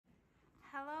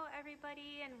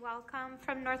everybody, and welcome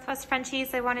from Northwest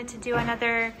Frenchies. I wanted to do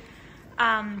another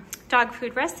dog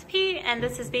food recipe, and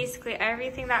this is basically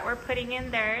everything that we're putting in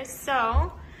there.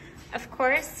 So, of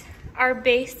course, our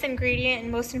base ingredient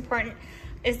and most important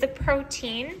is the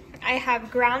protein. I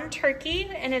have ground turkey,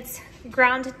 and it's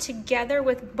ground together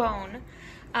with bone.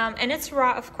 And it's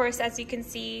raw, of course, as you can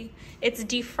see. It's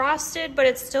defrosted, but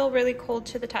it's still really cold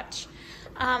to the touch.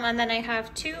 And then I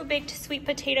have 2 baked sweet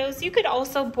potatoes. You could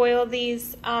also boil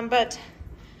these, but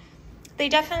they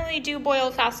definitely do boil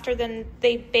faster than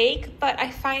they bake. But I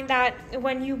find that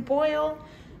when you boil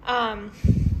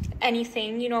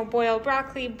anything, you know, boil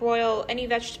broccoli, boil any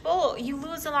vegetable, you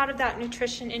lose a lot of that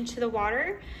nutrition into the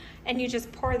water and you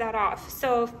just pour that off.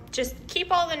 So just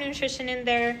keep all the nutrition in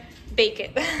there, bake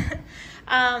it.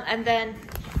 And then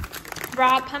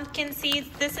raw pumpkin seeds.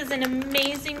 This is an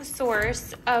amazing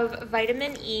source of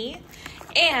vitamin E,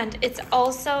 and it's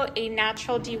also a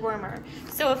natural dewormer.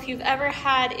 So if you've ever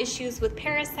had issues with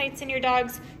parasites in your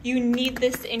dogs, you need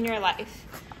this in your life.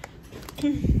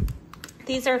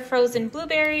 These are frozen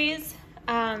blueberries,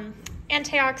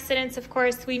 antioxidants, of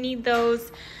course, we need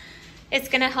those. It's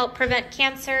gonna help prevent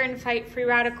cancer and fight free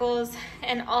radicals,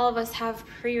 and all of us have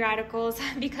free radicals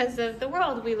because of the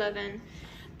world we live in.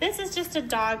 This is just a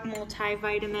dog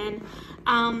multivitamin,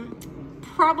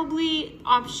 probably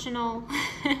optional,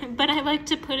 but I like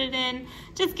to put it in.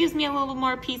 Just gives me a little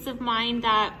more peace of mind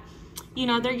that, you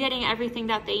know, they're getting everything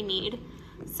that they need.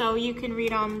 So you can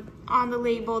read on the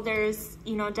label, there's,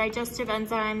 you know, digestive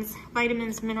enzymes,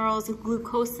 vitamins, minerals,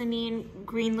 glucosamine,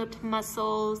 green-lipped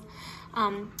mussels.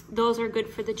 Those are good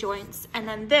for the joints. And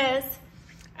then this,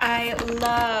 I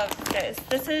love this.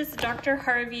 This is Dr.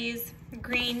 Harvey's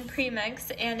green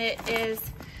premix, and it is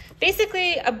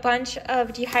basically a bunch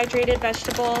of dehydrated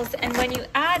vegetables. And when you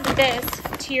add this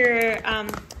to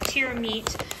your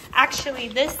meat, actually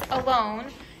this alone,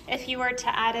 if you were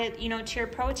to add it, you know, to your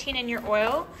protein and your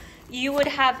oil, you would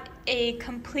have a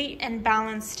complete and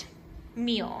balanced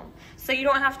meal. So you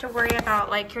don't have to worry about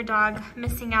like your dog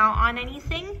missing out on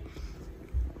anything,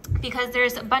 because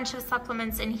there's a bunch of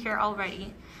supplements in here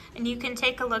already. And you can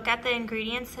take a look at the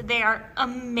ingredients. They are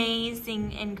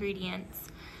amazing ingredients.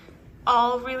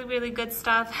 All really, really good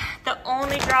stuff. The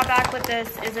only drawback with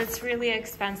this is it's really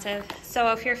expensive.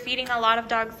 So if you're feeding a lot of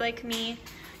dogs like me,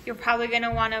 you're probably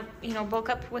gonna wanna, you know, bulk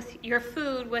up with your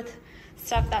food with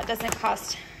stuff that doesn't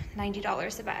cost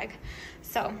 $90 a bag.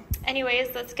 So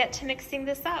anyways, let's get to mixing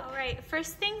this up. All right,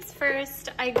 first things first,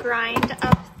 I grind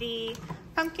up the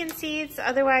pumpkin seeds.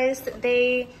 Otherwise,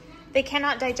 they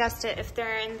cannot digest it if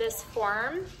they're in this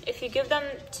form. If you give them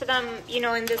to them, you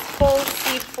know, in this whole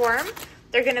seed form,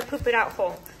 they're gonna poop it out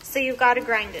whole. So you've gotta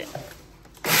grind it.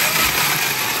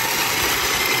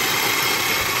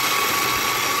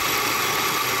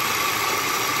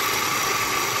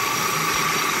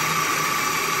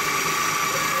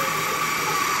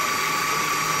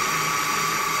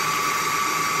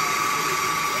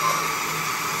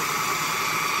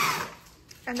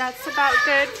 And that's about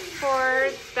good for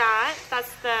that.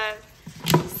 That's the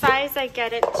size I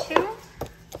get it to.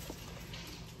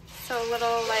 So a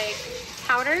little like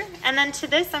powder. And then to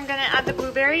this, I'm gonna add the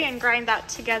blueberry and grind that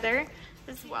together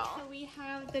as well. So we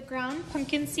have the ground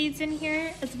pumpkin seeds in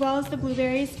here as well as the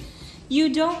blueberries. You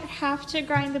don't have to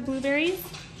grind the blueberries,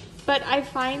 but I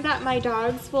find that my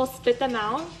dogs will spit them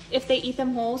out if they eat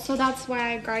them whole, so that's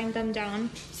why I grind them down.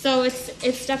 So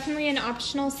it's definitely an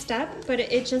optional step, but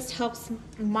it just helps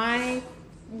my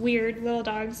weird little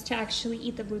dogs to actually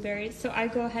eat the blueberries. So I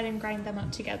go ahead and grind them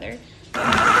up together.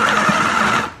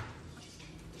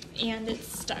 And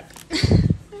it's stuck.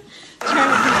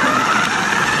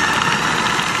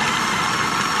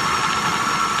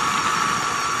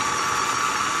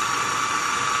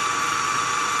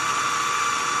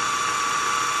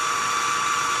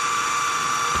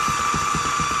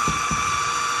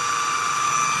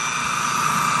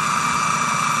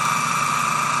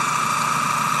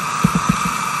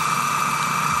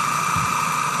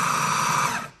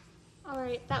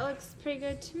 That looks pretty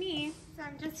good to me. So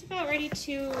I'm just about ready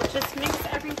to just mix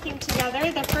everything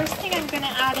together. The first thing I'm going to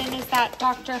add in is that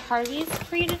Dr. Harvey's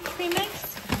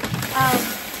premix.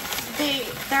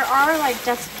 There are like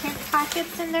desiccant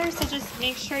packets in there, so just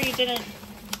make sure you didn't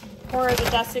pour the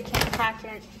desiccant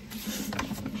packet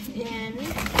in.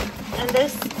 And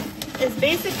this is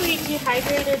basically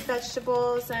dehydrated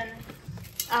vegetables and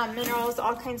minerals,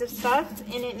 all kinds of stuff,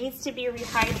 and it needs to be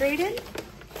rehydrated.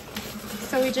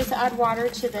 So we just add water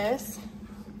to this.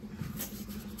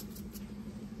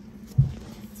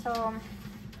 So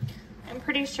I'm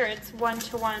pretty sure it's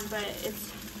 1-to-1, but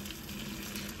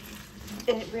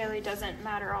it really doesn't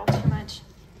matter all too much.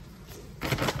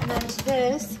 And then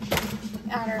this,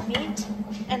 add our meat,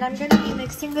 and I'm gonna be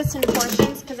mixing this in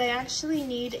portions because I actually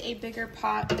need a bigger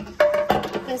pot.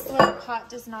 This little pot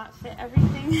does not fit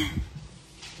everything.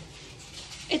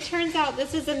 It turns out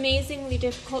this is amazingly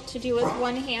difficult to do with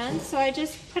one hand, so I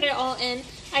just put it all in.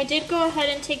 I did go ahead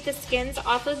and take the skins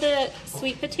off of the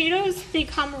sweet potatoes. They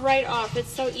come right off. It's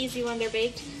so easy when they're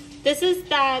baked. This is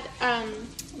that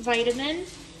vitamin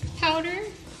powder,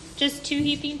 just 2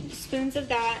 heaping spoons of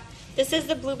that. This is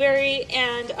the blueberry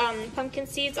and pumpkin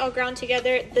seeds all ground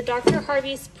together. The Dr.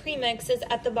 Harvey's premix is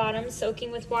at the bottom,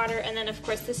 soaking with water. And then, of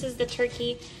course, this is the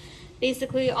turkey.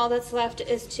 Basically, all that's left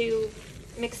is to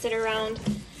mix it around,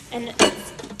 and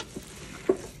it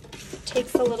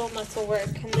takes a little muscle work.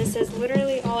 And this is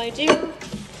literally all I do.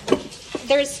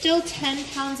 There's still 10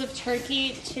 pounds of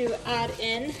turkey to add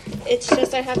in. It's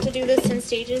just I have to do this in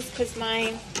stages because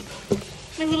my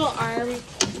little arm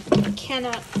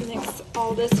cannot mix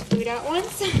all this food at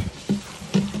once.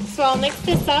 So I'll mix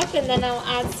this up and then I'll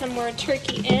add some more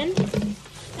turkey in,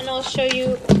 and I'll show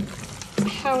you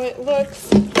how it looks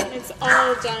when it's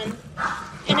all done.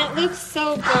 And it looks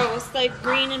so gross, like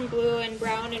green and blue and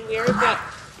brown and weird, but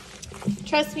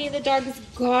trust me, the dogs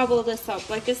gobble this up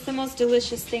like it's the most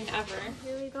delicious thing ever.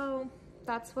 Here we go.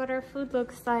 That's what our food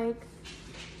looks like.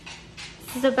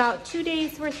 This is about 2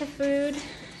 days worth of food,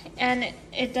 and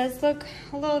it does look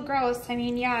a little gross. I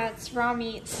mean, yeah, it's raw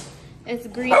meat. It's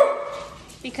green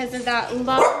because of that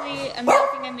lovely,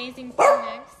 amazing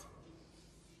premix.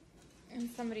 And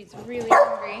somebody's really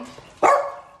hungry.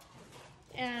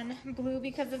 And blue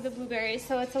because of the blueberries,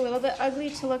 so it's a little bit ugly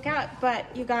to look at, but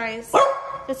you guys,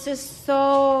 this is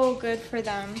so good for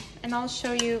them. And I'll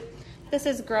show you. This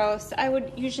is gross. I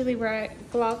would usually wear a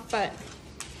glove, but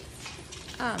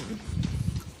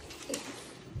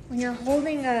when you're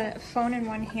holding a phone in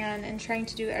one hand and trying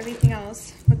to do everything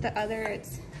else with the other,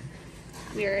 it's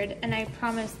weird. And I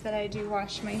promise that I do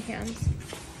wash my hands.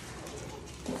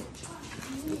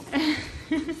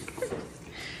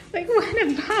 Like, what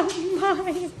about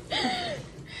mine?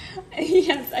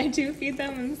 Yes, I do feed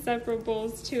them in separate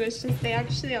bowls too. It's just they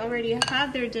actually already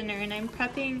had their dinner and I'm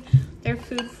prepping their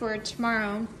food for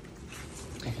tomorrow.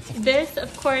 This,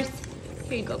 of course,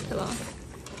 here you go, pillow.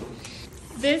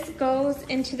 This goes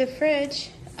into the fridge,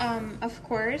 of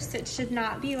course. It should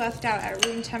not be left out at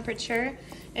room temperature.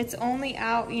 It's only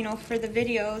out, you know, for the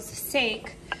video's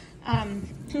sake.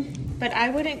 But I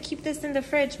wouldn't keep this in the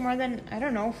fridge more than, I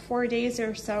don't know, 4 days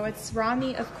or so. It's raw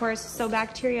meat, of course, so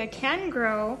bacteria can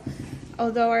grow,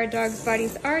 although our dogs'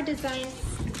 bodies are designed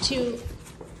to...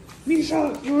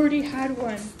 Misha, you already had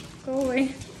one. Go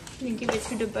away. I'm gonna give it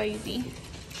to the baby.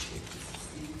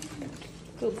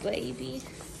 Good baby.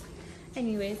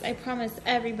 Anyways, I promise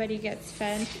everybody gets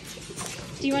fed.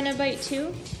 Do you want a bite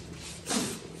too?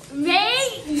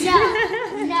 Me? No.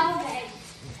 No, babe.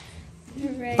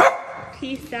 All right.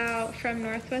 Peace out from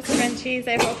Northwest Frenchies.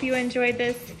 I hope you enjoyed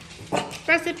this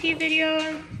recipe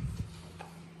video.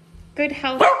 Good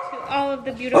health to all of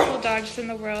the beautiful dogs in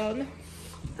the world.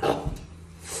 I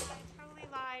totally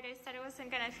lied. I said I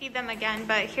wasn't going to feed them again,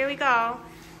 but here we go.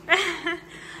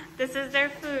 This is their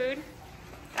food.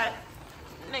 That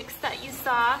mix that you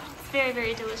saw. It's very,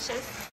 very delicious.